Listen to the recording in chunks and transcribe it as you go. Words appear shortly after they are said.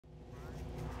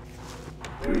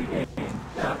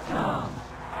pregame.com.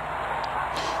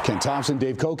 Ken Thomson,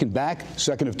 Dave Cokin back.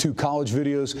 Second of 2 college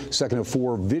videos, second of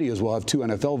 4 videos. We'll have 2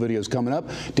 NFL videos coming up.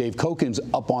 Dave Cokin's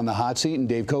up on the hot seat, and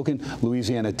Dave Cokin,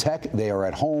 Louisiana Tech, they are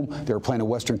at home. They're playing a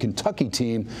Western Kentucky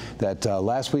team that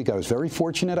last week I was very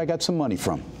fortunate I got some money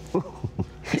from.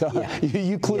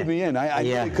 You clued me in. I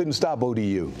really couldn't stop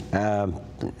ODU. I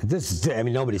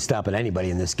mean, nobody's stopping anybody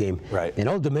in this game. Right. And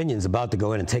Old Dominion's about to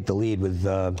go in and take the lead with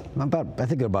I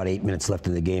think about 8 minutes left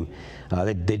in the game.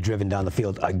 They'd driven down the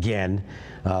field again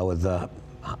with the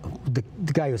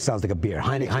guy who sounds like a beer,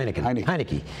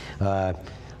 Heineke.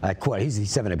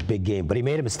 He's having a big game, but he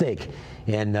made a mistake,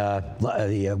 and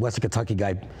the Western Kentucky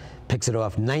guy picks it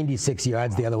off 96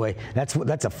 yards the other way. That's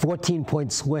a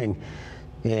 14-point swing.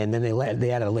 And then they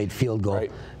added a late field goal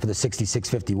for the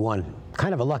 66-51.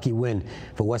 Kind of a lucky win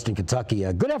for Western Kentucky.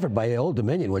 A good effort by Old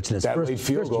Dominion, which in his first late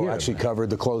field goal year actually covered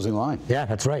the closing line. Yeah,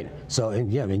 that's right. So, I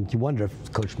mean, you wonder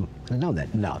if Coach know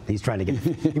that. No, he's trying to get.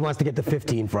 He wants to get to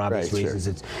 15 for obvious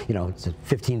reasons. Sure. It's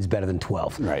 15 is better than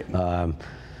 12. Right.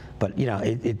 But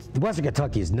Western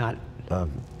Kentucky is not.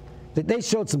 They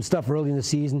showed some stuff early in the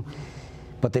season,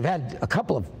 but they've had a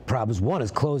couple of problems. One is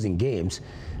closing games,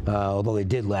 although they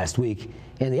did last week.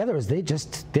 And the other is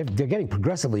they're getting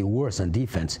progressively worse on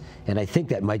defense, and I think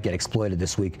that might get exploited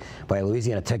this week by a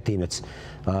Louisiana Tech team that's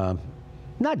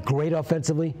not great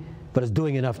offensively, but is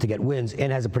doing enough to get wins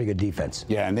and has a pretty good defense.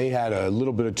 Yeah, and they had a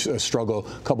little bit of a struggle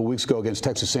a couple weeks ago against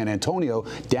Texas San Antonio,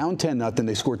 down 10-0.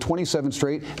 They scored 27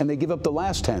 straight, and they give up the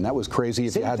last 10. That was crazy.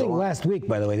 Same thing last week,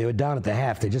 by the way. They were down at the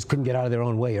half. They just couldn't get out of their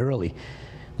own way early.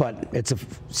 But it's a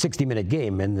 60-minute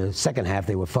game, and the second half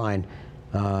they were fine.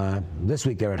 This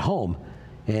week they're at home.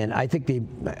 And I think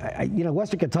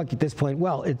Western Kentucky at this point,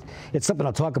 well, it's something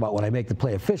I'll talk about when I make the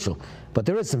play official. But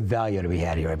there is some value to be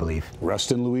had here, I believe.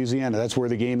 Ruston, Louisiana. That's where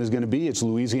the game is going to be. It's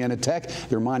Louisiana Tech.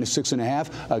 They're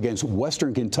 -6.5 against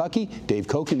Western Kentucky. Dave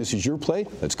Cokin, this is your play.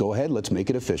 Let's go ahead. Let's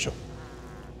make it official.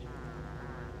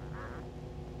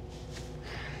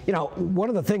 One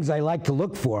of the things I like to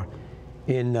look for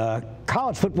in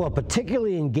college football,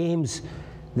 particularly in games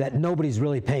that nobody's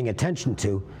really paying attention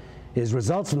to, is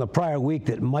results from the prior week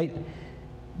that might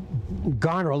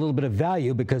garner a little bit of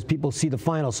value because people see the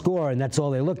final score and that's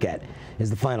all they look at is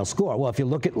the final score. Well, if you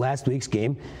look at last week's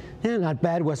game, not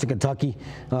bad. Western Kentucky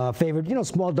favored,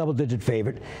 small double-digit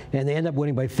favorite, and they end up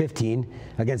winning by 15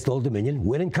 against Old Dominion,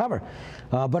 win and cover.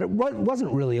 But it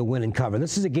wasn't really a win and cover.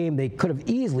 This is a game they could have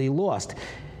easily lost.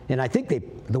 And I think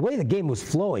the way the game was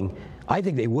flowing, I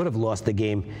think they would have lost the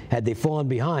game had they fallen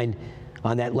behind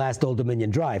on that last Old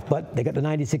Dominion drive. But they got the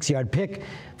 96-yard pick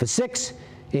for 6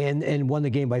 and won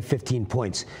the game by 15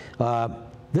 points.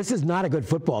 This is not a good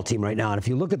football team right now. And if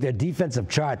you look at their defensive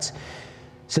charts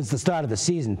since the start of the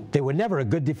season, they were never a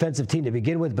good defensive team to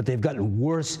begin with, but they've gotten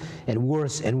worse and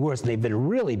worse and worse. And they've been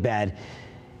really bad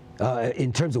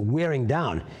in terms of wearing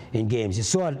down in games. You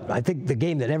saw, I think the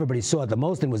game that everybody saw it the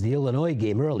most in was the Illinois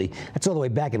game early. That's all the way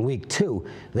back in week 2.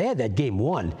 They had that game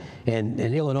won, and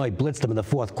Illinois blitzed them in the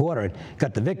fourth quarter and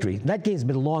got the victory. That game's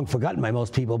been long forgotten by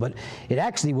most people, but it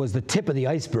actually was the tip of the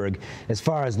iceberg as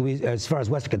far as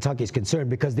Western Kentucky is concerned,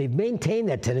 because they've maintained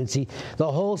that tendency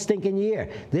the whole stinking year.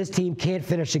 This team can't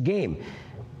finish a game.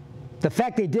 The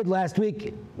fact they did last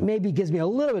week maybe gives me a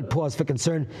little bit pause for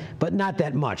concern, but not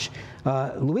that much.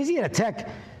 Louisiana Tech,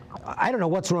 I don't know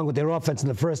what's wrong with their offense in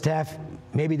the first half.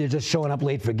 Maybe they're just showing up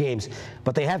late for games,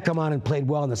 but they have come on and played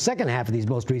well in the second half of these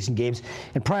most recent games.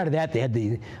 And prior to that, they had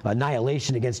the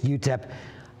annihilation against UTEP.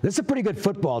 This is a pretty good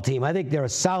football team. I think they're a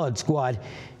solid squad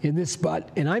in this spot.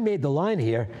 And I made the line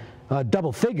here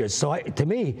double figures. So to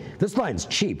me, this line's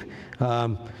cheap.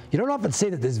 You don't often say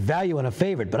that there's value in a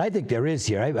favorite, but I think there is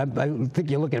here. I think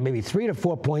you're looking at maybe 3 to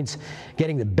 4 points,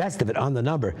 getting the best of it on the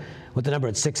number, with the number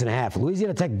at 6.5.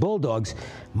 Louisiana Tech Bulldogs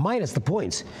minus the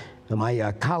points.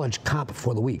 My college comp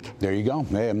for the week. There you go.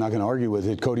 Hey, I'm not going to argue with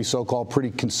it. Cody so-called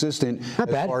pretty consistent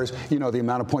as far as, the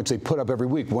amount of points they put up every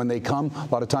week. When they come, a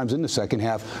lot of times in the second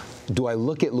half, do I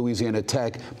look at Louisiana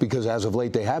Tech because as of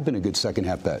late they have been a good second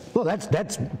half bet? Well,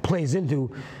 that plays into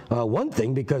one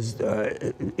thing, because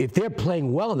if they're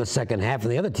playing well in the second half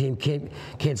and the other team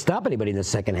can't stop anybody in the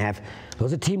second half,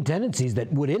 those are team tendencies that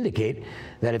would indicate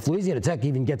that if Louisiana Tech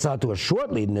even gets out to a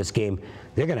short lead in this game,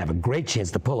 they're going to have a great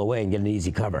chance to pull away and get an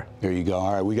easy cover. There you go.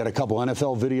 All right, we got a couple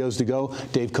NFL videos to go.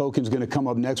 Dave Cokin's going to come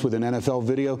up next with an NFL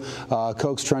video.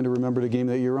 Cokes, trying to remember the game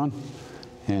that you're on?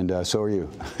 And so are you.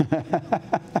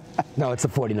 No, it's the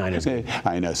 49ers game.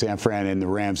 I know. San Fran and the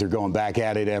Rams are going back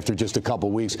at it after just a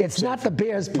couple weeks. It's not the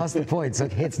Bears plus the points.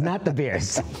 Okay? It's not the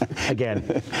Bears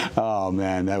again. Oh,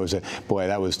 man, that was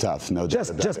that was tough. No doubt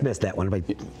about it. Just missed that one. But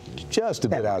just a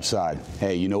bit outside.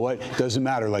 Hey, you know what? Doesn't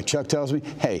matter. Like Chuck tells me,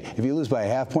 hey, if you lose by a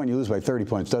half point, you lose by 30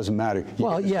 points. Doesn't matter.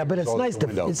 Well, yeah, but it's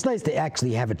nice to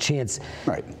actually have a chance.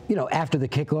 Right. You know, after the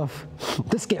kickoff.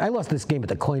 This game, I lost this game at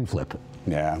the coin flip.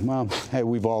 Yeah. Well, hey,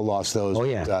 we've all lost those. Oh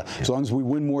yeah. But, as long as we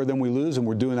win more than we lose, and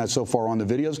we're doing that so far on the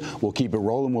videos, we'll keep it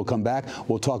rolling. We'll come back.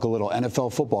 We'll talk a little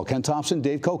NFL football. Ken Thomson,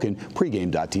 Dave Cokin,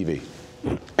 pregame.tv.